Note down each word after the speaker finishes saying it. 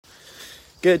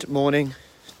Good morning,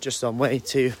 just on way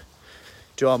to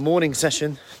do our morning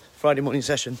session, Friday morning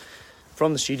session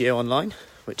from the studio online,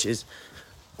 which is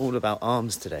all about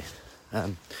arms today.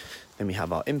 Then we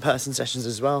have our in-person sessions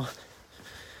as well,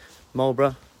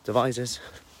 Marlborough, Devizes.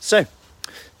 So,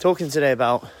 talking today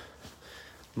about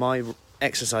my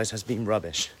exercise has been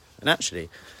rubbish. And actually,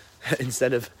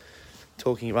 instead of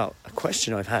talking about a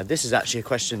question I've had, this is actually a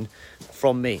question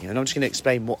from me. And I'm just going to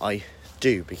explain what I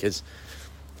do because,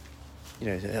 you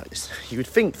know, you would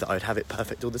think that I'd have it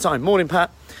perfect all the time. Morning,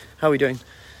 Pat. How are we doing?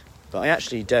 But I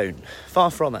actually don't. Far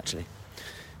from, actually.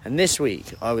 And this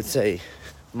week, I would say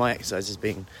my exercise has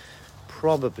been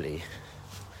probably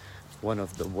one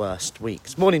of the worst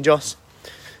weeks. Morning, Joss.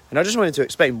 And I just wanted to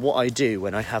explain what I do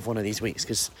when I have one of these weeks,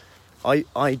 because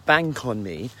I bank on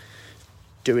me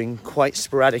doing quite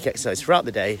sporadic exercise throughout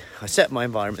the day. I set my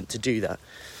environment to do that.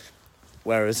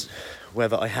 Whereas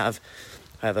whether I have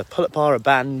a pull-up bar, a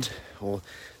band, or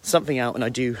something out, and I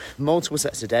do multiple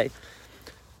sets a day,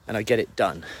 and I get it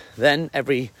done. Then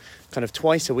every kind of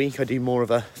twice a week, I do more of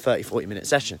a 30-40 minute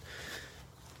session.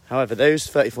 However, those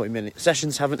 30-40 minute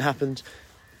sessions haven't happened,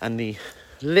 and the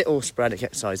little sporadic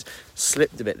exercise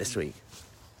slipped a bit this week.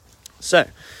 So,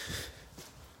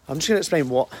 I'm just going to explain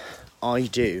what I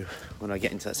do when I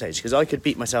get into that stage, because I could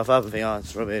beat myself up and think,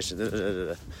 it's rubbish,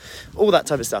 all that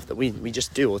type of stuff that we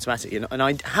just do automatically, and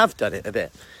I have done it a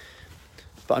bit.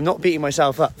 But I'm not beating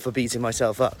myself up for beating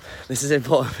myself up. This is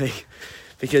important for me,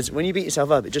 because when you beat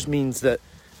yourself up, it just means that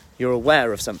you're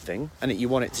aware of something and that you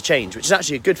want it to change, which is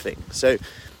actually a good thing. So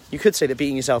you could say that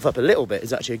beating yourself up a little bit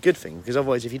is actually a good thing, because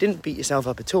otherwise if you didn't beat yourself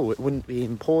up at all, it wouldn't be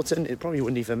important, it probably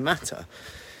wouldn't even matter.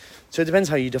 So it depends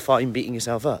how you define beating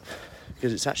yourself up,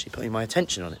 because it's actually putting my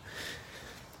attention on it.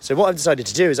 So what I've decided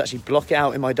to do is actually block it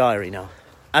out in my diary now,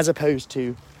 as opposed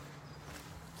to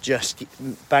just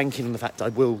banking on the fact I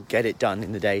will get it done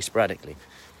in the day sporadically.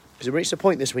 Because it reached a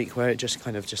point this week where it just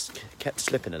kept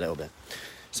slipping a little bit.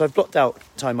 So I've blocked out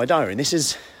time in my diary, and this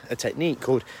is a technique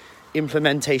called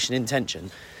implementation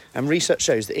intention. And research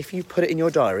shows that if you put it in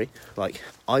your diary, like,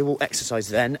 I will exercise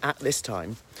then at this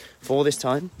time, for this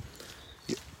time,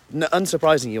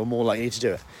 unsurprisingly, you're more likely to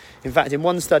do it. In fact, in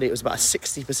one study, it was about a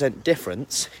 60%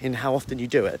 difference in how often you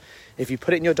do it. If you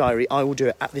put it in your diary, I will do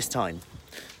it at this time,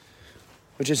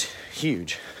 which is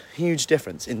huge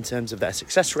difference in terms of their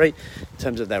success rate, in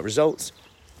terms of their results.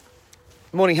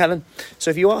 Morning, Helen.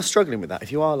 So if you are struggling with that,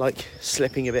 if you are like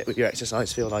slipping a bit with your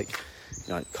exercise, feel like,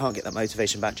 you know, can't get that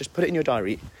motivation back, just put it in your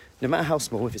diary, no matter how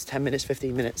small, if it's 10 minutes,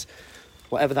 15 minutes,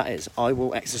 whatever that is, I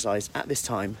will exercise at this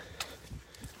time,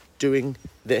 doing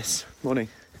this. Morning.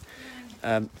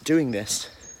 Doing this.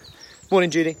 Morning,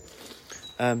 Judy.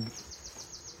 At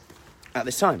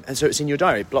this time. And so it's in your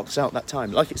diary, it blocks out that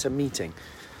time, like it's a meeting.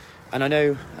 And I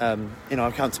know in our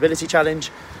accountability challenge,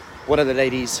 one of the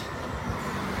ladies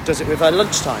does it with her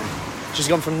lunchtime. She's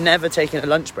gone from never taking a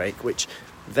lunch break, which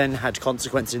then had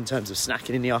consequences in terms of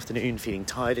snacking in the afternoon, feeling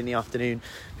tired in the afternoon,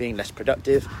 being less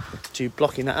productive, to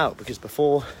blocking that out. Because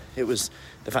before, it was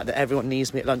the fact that everyone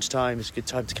needs me at lunchtime, it's a good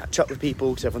time to catch up with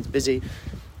people because everyone's busy.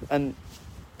 And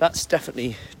that's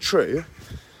definitely true.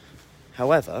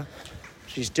 However,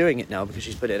 she's doing it now because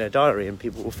she's put it in her diary, and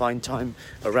people will find time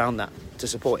around that to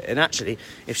support it. And actually,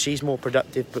 if she's more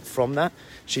productive but from that,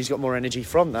 she's got more energy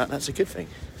from that, that's a good thing.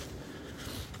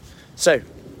 So,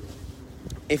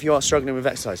 if you are struggling with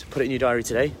exercise, put it in your diary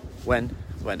today, when.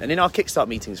 And in our Kickstart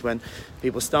meetings, when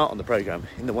people start on the programme,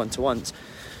 in the one-to-ones,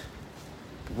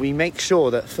 we make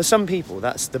sure that for some people,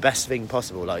 that's the best thing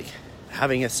possible, like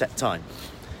having a set time.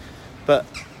 But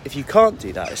if you can't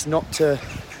do that, it's not to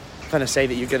kind of say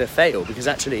that you're going to fail, because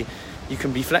actually you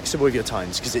can be flexible with your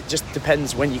times, because it just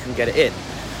depends when you can get it in.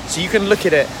 So you can look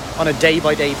at it on a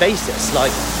day-by-day basis.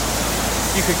 Like,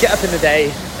 you could get up in the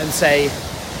day and say,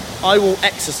 I will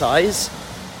exercise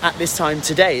at this time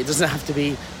today. It doesn't have to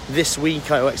be this week.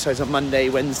 I will exercise on Monday,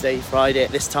 Wednesday, Friday at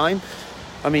this time.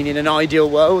 I mean, in an ideal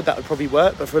world, that would probably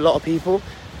work, but for a lot of people,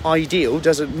 ideal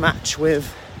doesn't match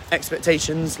with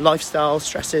expectations, lifestyle,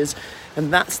 stresses,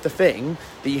 and that's the thing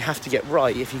that you have to get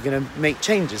right if you're going to make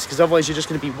changes, because otherwise you're just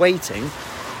going to be waiting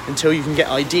until you can get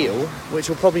ideal, which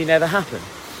will probably never happen,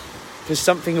 because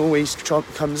something always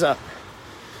comes up.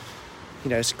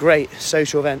 You know, it's great,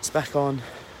 social events back on,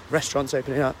 restaurants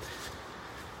opening up,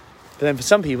 but then for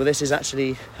some people this is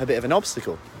actually a bit of an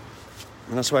obstacle,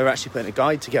 and that's why we're actually putting a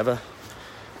guide together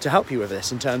to help you with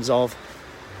this in terms of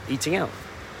eating out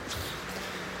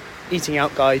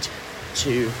guide,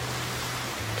 to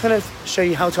kind of show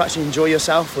you how to actually enjoy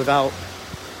yourself without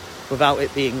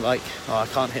it being like, oh, I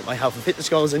can't hit my health and fitness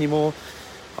goals anymore,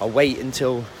 I'll wait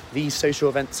until these social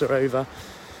events are over.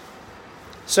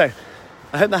 So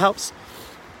I hope that helps.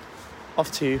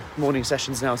 off to morning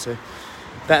sessions now, so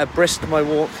better brisk my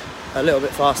walk a little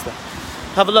bit faster.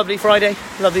 Have a lovely Friday,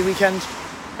 lovely weekend,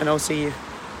 and I'll see you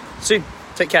soon.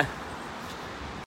 Take care.